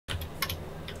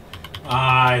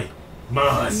I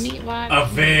must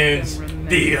avenge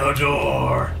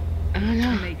Theodore. Oh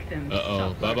no.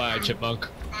 Uh-oh. Bye-bye, chipmunk.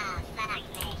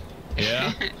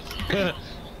 Yeah?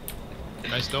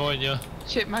 Nice knowing you.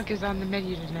 Chipmunk is on the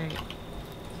menu tonight.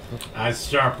 I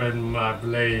sharpen my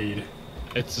blade.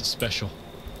 It's a special.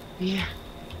 Yeah.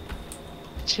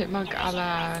 Chipmunk a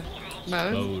la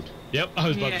mode. Yep, I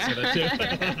was about to say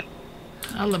that too.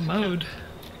 A la mode.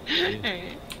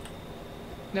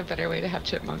 No better way to have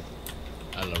chipmunk.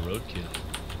 A la roadkill.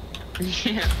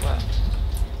 Yeah, well.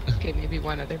 Okay, maybe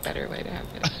one other better way to have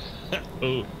it.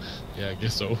 Oh, yeah, I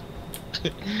guess so.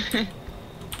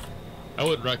 I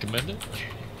wouldn't recommend it.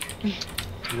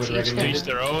 Would recommend Each it?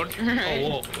 their own. Oh,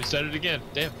 whoa, we said it again.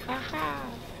 Damn. Haha.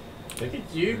 Look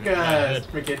at you guys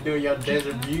freaking do your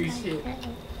desert view shit.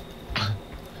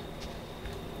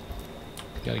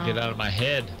 Gotta get out of my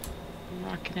head. I'm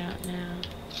rocking out now.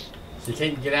 She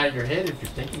can't get out of your head if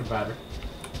you're thinking about her.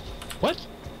 What?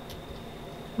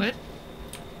 What?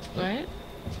 What?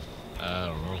 I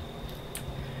don't know.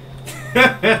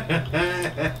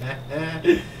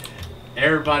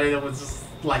 Everybody that was just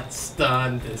like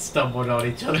stunned and stumbled on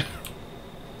each other.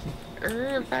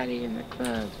 Everybody in the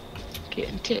club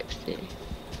getting tipsy.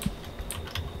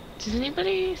 Does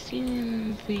anybody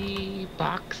seen the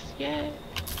box yet?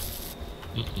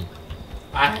 Mm-mm.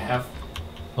 I have.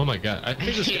 Oh my god, I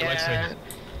think this guy likes to...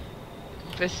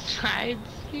 Besides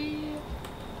the...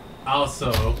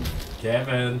 Also,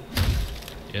 Kevin.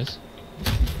 Yes?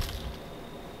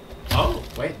 Oh,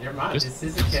 wait, never mind. This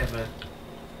isn't Kevin.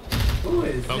 Who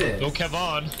is this? No,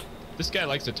 Kevon. This guy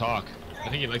likes to talk. I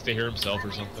think he likes to hear himself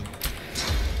or something.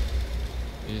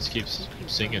 He just keeps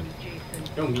singing.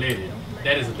 Don't let it.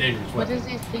 That is a dangerous What weapon. is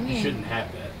he singing? You shouldn't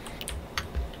have that.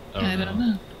 I don't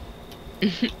know.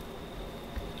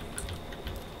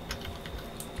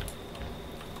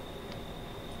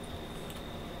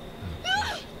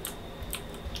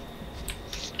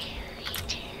 Scary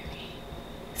Terry.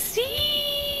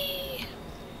 See?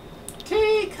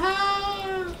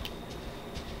 Teacup!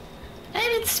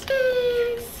 I'm in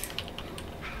space.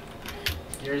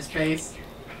 You're in space.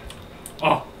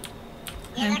 Oh!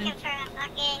 You looking for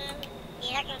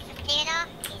Theodore?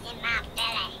 He's in my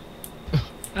belly.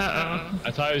 Uh-oh.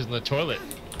 I thought he was in the toilet.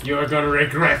 You're gonna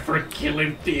regret for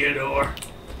killing Theodore.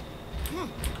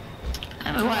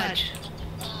 I'm a watch.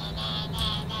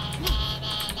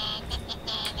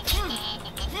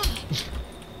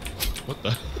 What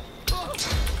the?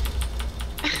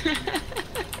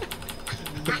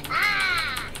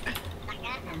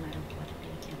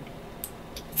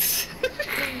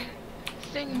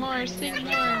 Sing more, sing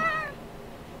more.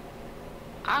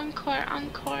 Encore,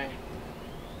 encore.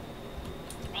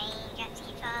 Raindrops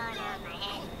keep falling on my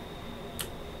head.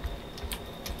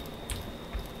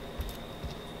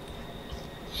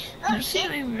 Oh I'm shit!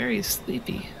 feeling very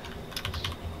sleepy.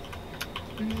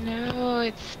 No,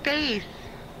 it's space.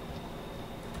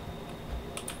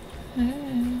 Do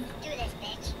this,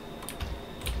 bitch.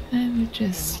 I'm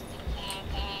just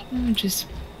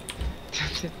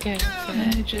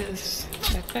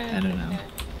I don't know.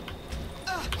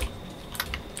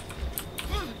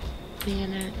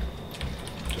 Damn it.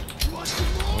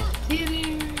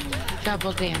 Theodore.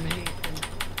 Double damage.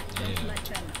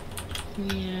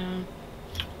 Yeah. Yeah.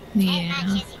 Yeah.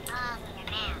 Kissing balls in your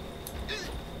mouth.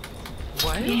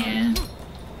 What? Yeah.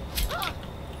 Oh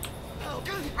no, oh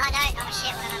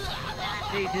shit, what am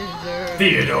I?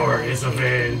 Theodore is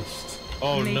avenged.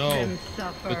 Oh no.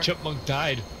 The chipmunk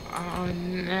died. Oh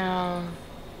no.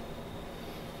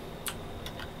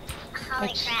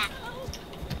 Holy crap.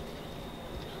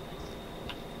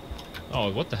 Oh,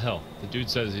 what the hell? The dude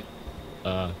says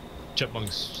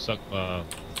chipmunks suck,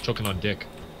 choking on dick.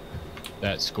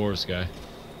 That scores guy.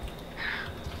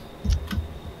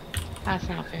 That's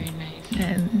not very nice.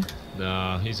 And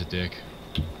Nah, he's a dick.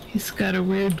 he's got a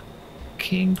weird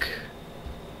kink.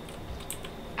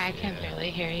 I can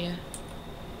barely hear you.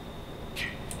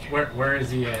 Where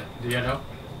is he at? Do you know?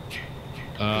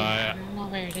 I don't know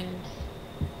where it is.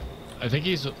 I think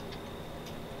he's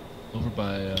over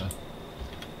by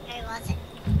Who was it?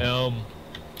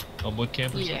 Elmwood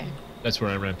Camp or Yeah. something. That's where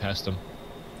I ran past him.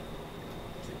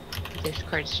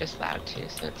 Discord's just loud too,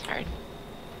 so it's hard.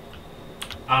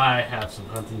 I have some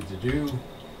hunting to do.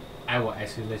 I will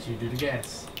actually let you do the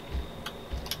gas.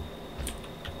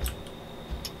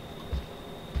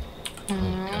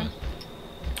 Okay.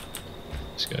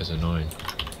 This guy's annoying.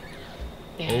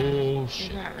 Yeah. Oh He's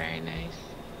shit. not very nice.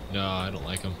 No, I don't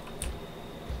like him.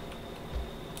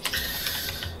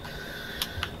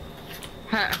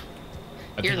 Huh.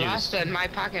 I You're think he lost was- in my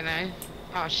pocket knife.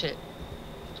 Oh shit.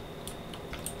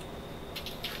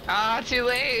 Ah, too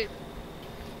late.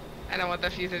 I don't want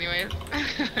that fuse anyways.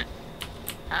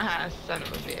 Haha, son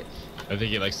of a bitch. I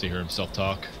think he likes to hear himself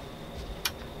talk.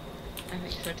 I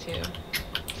think so too.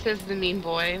 Says the mean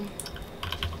boy.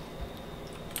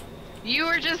 You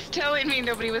were just telling me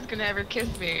nobody was gonna ever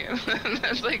kiss me.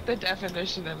 That's like the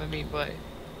definition of a mean boy.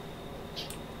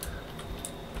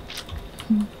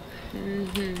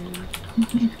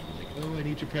 Like, oh, I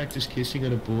need to practice kissing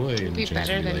on a boy. And Be Jen's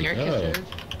better gonna than be your like, kisses.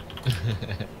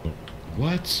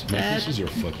 What? My That- kisses are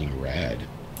fucking rad.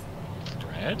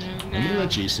 Brad? I'm gonna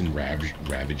let Jason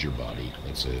ravage your body.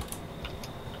 That's it.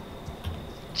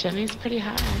 Jenny's pretty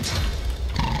hot.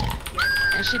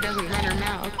 And she doesn't run her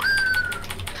mouth.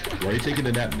 Why are you taking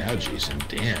a nap now, Jason?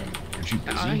 Damn. Aren't you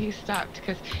busy? Oh, he stopped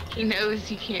because he knows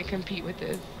he can't compete with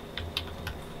this.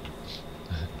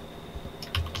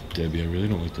 Debbie, I really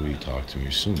don't like the way you talk to me.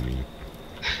 You're so mean.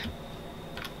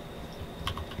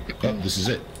 Oh, this is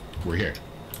it. We're here.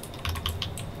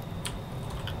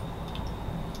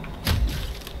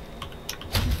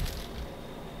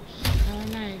 Oh,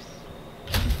 nice.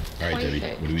 All right, Debbie.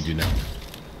 Perfect. What do we do now?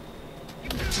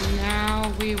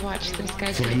 Now we watch this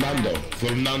guy. take Fernando, that.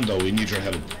 Fernando, we need your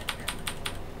help.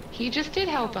 He just did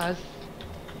help us.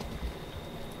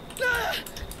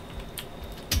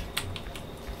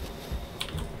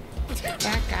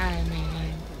 That guy,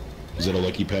 man. Is that a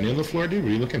lucky penny on the floor, dude? What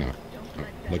are you looking at? Oh,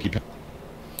 lucky penny.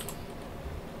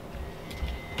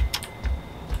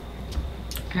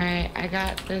 Alright, I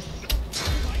got this.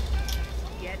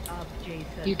 Get up, Jason.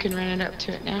 You can run it up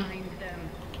to it now. Find them.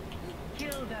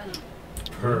 Kill them.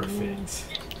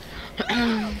 Perfect.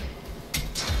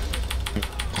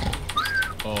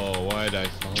 Oh, why'd I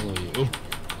follow you?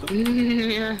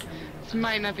 Yeah, this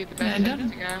might not be the best Yeah,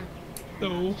 place to go.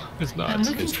 No, it's I'm not.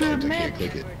 looking It's for a fucked. I map. can't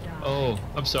click it. Oh,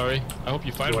 I'm sorry. I hope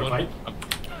you find You one. wanna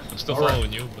I'm still All right.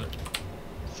 following you, but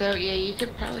So, yeah, you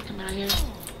could probably come out here.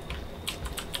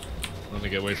 I want to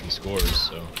get away from scores,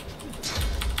 so.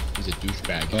 He's a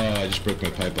douchebag. Oh, I just broke my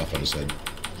pipe off on his head.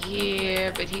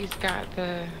 Yeah, but he's got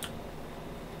the...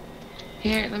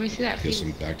 Here, let me see that Guess fuse.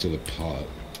 I'm back to the pot.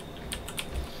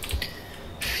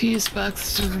 Fuse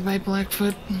box over by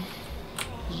Blackfoot.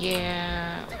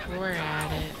 Yeah, we're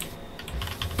at it.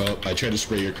 Oh, I tried to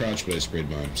spray your crotch, but I sprayed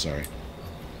mine. Sorry.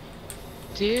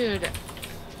 Dude,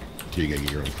 You gotta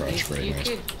get your own crotch you spray. Nice.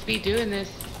 could be doing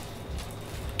this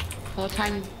whole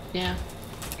time now.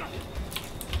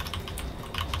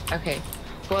 Okay.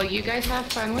 Well, you guys have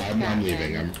fun with that. I'm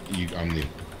leaving. then. I'm leaving.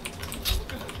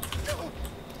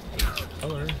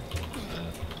 Color.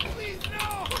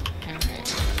 Alright.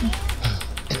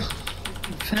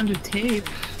 Found a tape.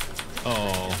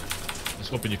 Oh. I was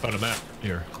hoping you found a map.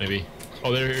 Here, maybe.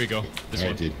 Oh, here you go. This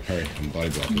Alright, one. dude. Hurry. I'm body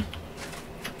blocking.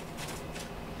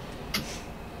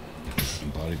 I'm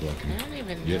body blocking. I don't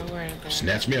even know Yep. where the...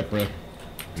 Snatch me up, bro.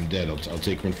 I'm dead. I'll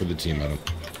take one for the team, Adam.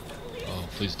 Oh,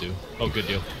 please do. Oh, good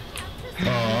deal.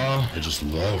 Aww. I just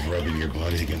love rubbing your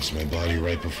body against my body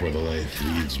right before the light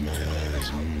feeds my eyes.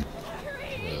 Mm.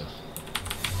 Ugh.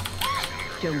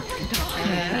 Don't stop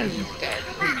Yeah, He's dead.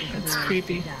 that's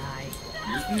creepy. die.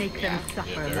 Make them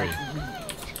suffer very. like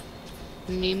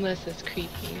we. Memeless is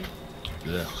creepy.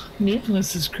 Ugh.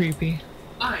 Needless is creepy.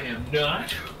 I am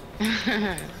not.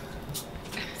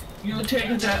 You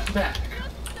take that back.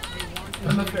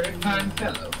 I'm a very fine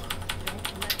fellow.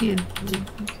 He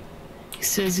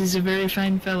says he's a very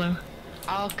fine fellow.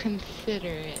 I'll consider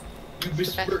it. You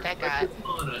It's the best I got.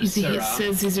 honor, He Sarah.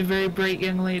 says he's a very bright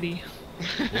young lady.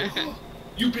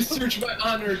 You besmirch my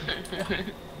honor,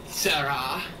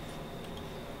 Sarah.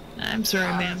 I'm sorry,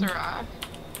 ma'am. Sarah.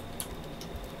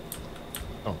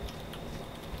 Oh.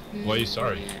 Why are you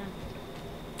sorry?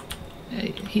 Yeah.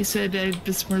 He said I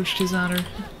besmirched his honor.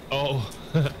 Oh.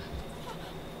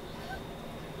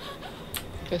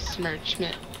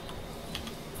 Besmirchment.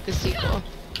 The sequel.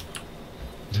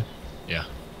 Yeah.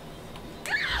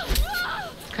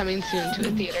 Coming soon to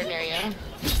a theater near you.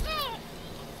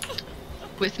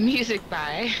 With music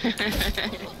by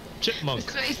Chipmunk.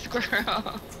 Space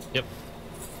Squirrel. Yep.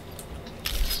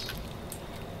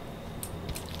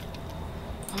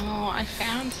 Oh, I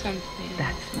found something.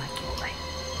 That's my boy.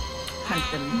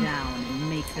 Hunt them down and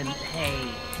make them pay.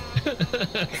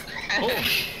 Oh.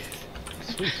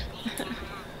 Sweet.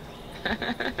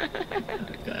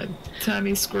 God,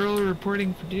 Tommy Squirrel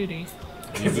reporting for duty.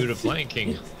 Reboot of Lion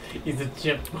King. He's a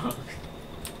chipmunk.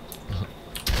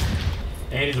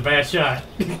 And he's a bad shot.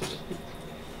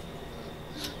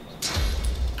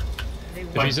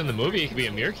 If he's in the movie, he could be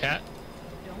a meerkat.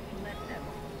 Don't let them.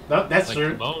 No, that's Like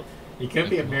true. Timon. He could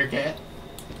be a meerkat.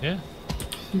 Yeah.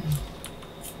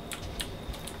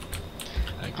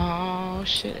 Oh,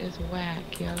 shit is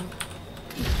whack, yo.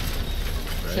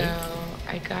 So,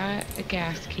 I got a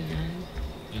gas can,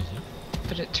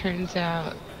 but it turns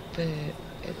out that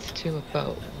it's to a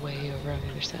boat way over on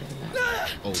the other side of the map.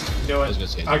 Oh, You know I was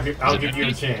what? gonna say. I'll give you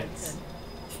a chance.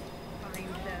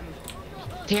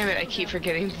 Damn it, I keep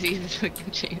forgetting to use this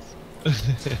fucking chase.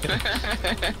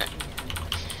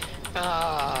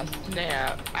 Oh,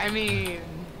 snap. I mean,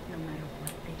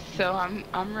 so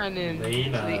I'm running to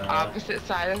the opposite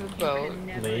side of the boat.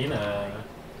 Lena.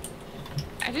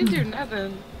 I didn't do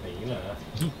nothing. Lena.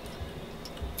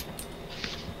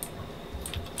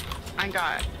 I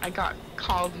got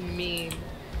called mean.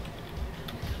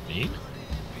 Mean?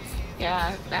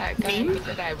 Yeah, that guy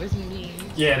said I was mean.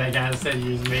 Yeah, that guy said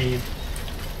he was mean.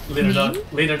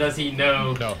 Little does he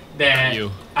know that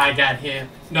you. I got him.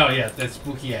 No, yes, that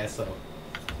spooky asshole.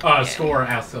 Score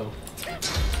asshole.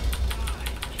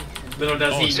 Little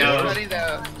does he know. It's funny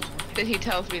though that he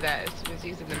tells me that as soon as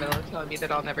he's in the middle of telling me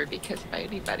that I'll never be kissed by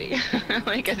anybody.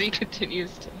 Like as he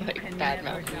continues to like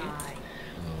badmouth me.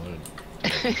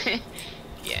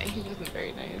 Yeah, he wasn't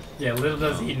very nice. Yeah, little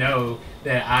does he know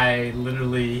that I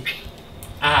literally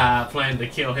planned to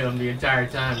kill him the entire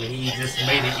time, and he just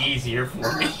made it easier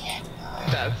for me.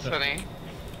 That's funny.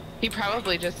 He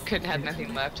probably just couldn't have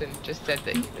nothing left and just said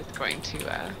that he was going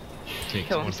to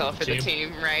kill himself for the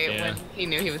team, right? Yeah. When he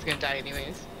knew he was going to die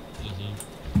anyways.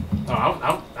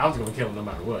 Oh, I was going to kill him no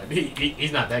matter what.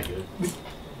 He's not that good.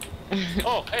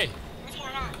 Oh, hey.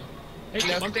 Hey,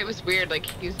 no, because it was weird. Like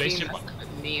he was being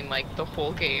mean like the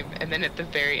whole game, and then at the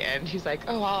very end, he's like,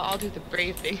 "Oh, I'll do the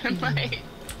brave thing." I'm like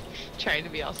trying to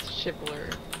be all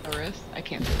chivalrous. I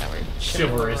can't say that word.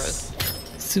 Chivalrous.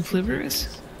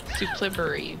 Suplivorous?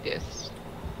 Suplivorous.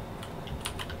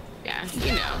 Yeah,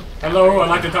 you know. Hello, I'd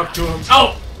like to talk to him.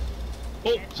 Oh!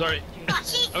 Oh, sorry.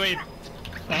 I mean,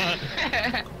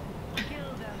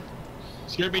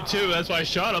 scared me too. That's why I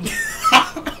shot him.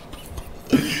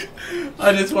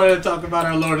 I just wanted to talk about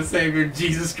our Lord and Savior,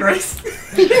 Jesus Christ.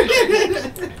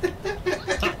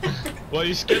 Well,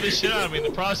 you scared the shit out of me in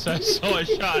the process, so I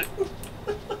shot.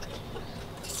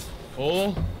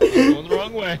 Oh, I'm going the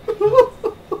wrong way.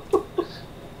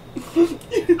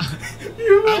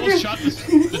 I almost shot the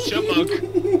chipmunk.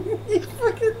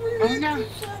 Oh no.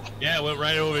 Yeah, it went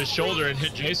right over his shoulder and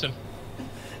hit Jason.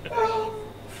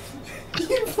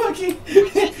 You fucking...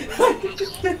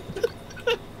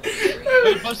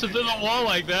 I busted through the wall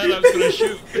like that, I was gonna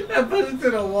shoot. I busted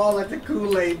through the wall like the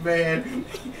Kool-Aid man.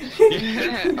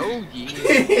 Yeah. Oh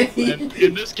yeah. And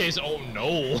in this case, oh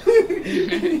no.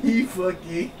 He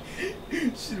fucking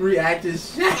reacted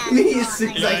shot me as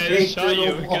soon as I came through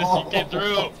the wall. Because he came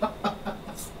through.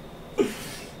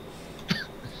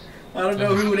 I don't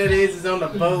know who that is on the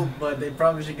boat, but they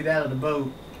probably should get out of the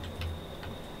boat.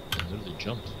 I literally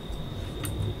jumped.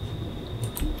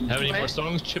 Have any more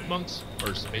songs, Chipmunks?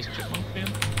 Or Space Chipmunk fan?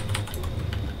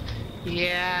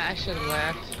 Yeah, I should have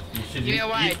left. You know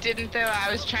why I didn't though? I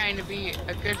was trying to be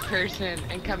a good person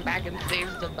and come back and save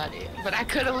somebody. But I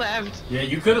could have left. Yeah,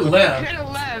 you could have left. I could have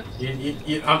left.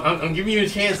 I'm giving you a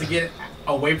chance to get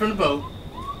away from the boat.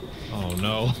 Oh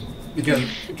no.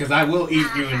 Because I will eat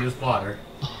you in this water.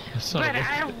 But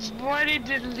I wanted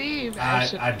to leave.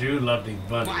 I do love these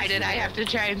bunnies. Why did I have to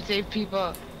try and save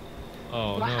people?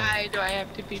 Oh no. Why do I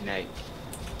have to be nice?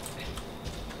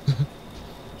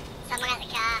 Someone at the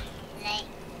car.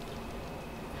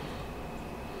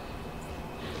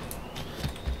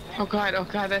 Oh god,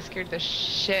 that scared the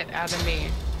shit out of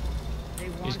me.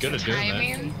 He's good at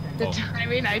doing that. The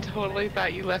timing, I totally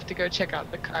thought you left to go check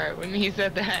out the car when he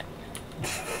said that.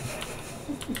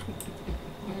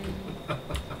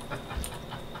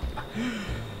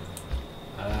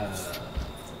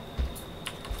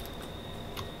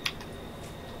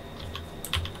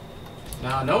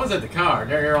 No, no one's at the car.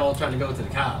 They're all trying to go to the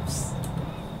cops.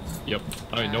 Yep.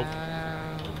 I mean, nope.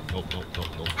 Nope. Oh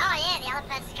yeah, the other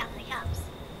person's come to the cops.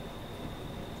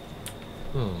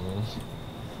 Oh.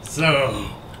 So,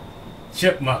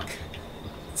 Chipmunk,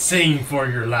 sing for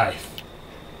your life.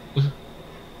 At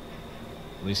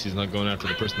least he's not going after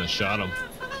the person that shot him.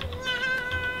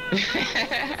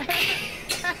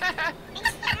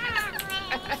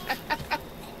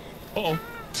 Uh-oh.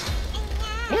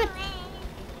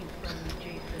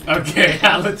 Okay,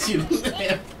 I'll let you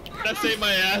live. That saved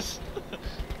my ass.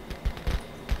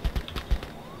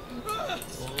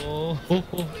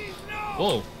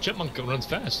 Oh, Chipmunk runs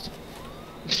fast.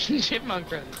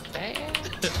 Chipmunk runs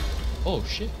fast. Oh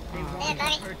shit.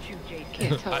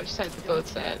 Can't tell which side the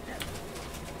boat's at.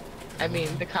 I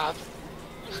mean, the cops.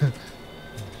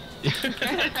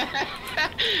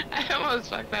 I almost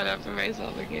fucked that up for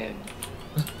myself again.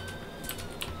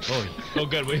 Oh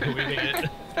good, we made it.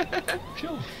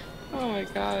 Oh my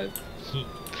god.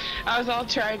 I was all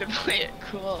trying to play it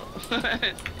cool,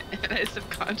 and I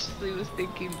subconsciously was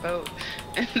thinking boat,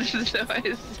 and so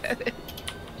I said it.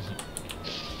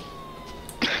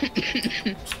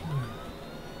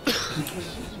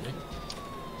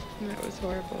 That was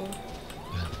horrible.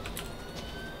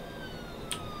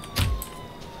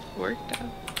 Worked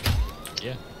out.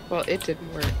 Yeah. Well, it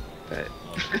didn't work, but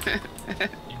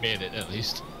You made it, at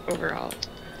least. overall.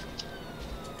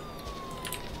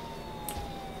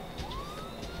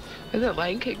 The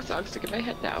Lion King song stuck in my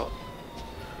head now.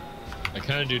 I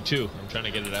kind of do too. I'm trying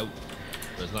to get it out,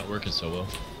 but it's not working so well.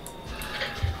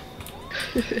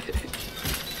 Keep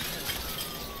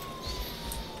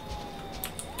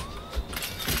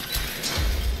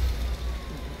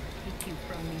you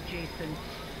from me, Jason.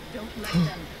 Don't let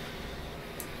them.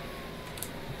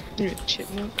 You're a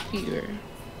chipmunk fever.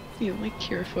 You know, my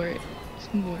cure for it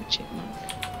is more chipmunk.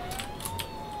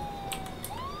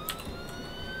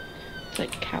 It's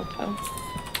like cowpell.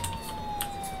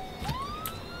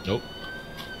 Nope.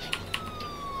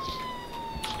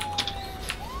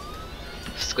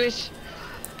 Squish.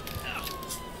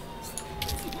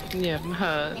 Yeah,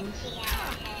 hugs.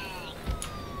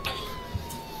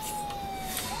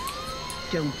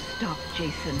 Don't stop,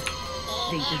 Jason.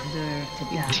 They deserve to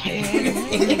die.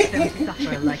 Make them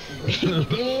suffer like this. It's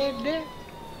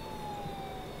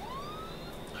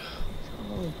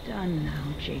all done now,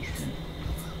 Jason.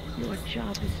 Your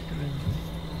job is through.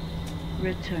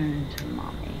 Return to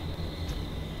mommy.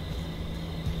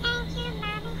 Thank you,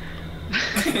 Mommy.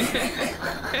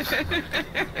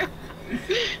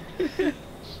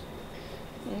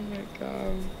 Oh my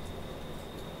god.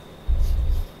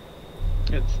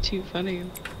 That's too funny.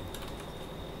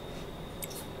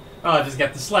 Oh, I just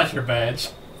got the slasher badge.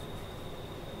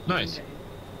 Nice.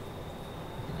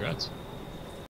 Congrats.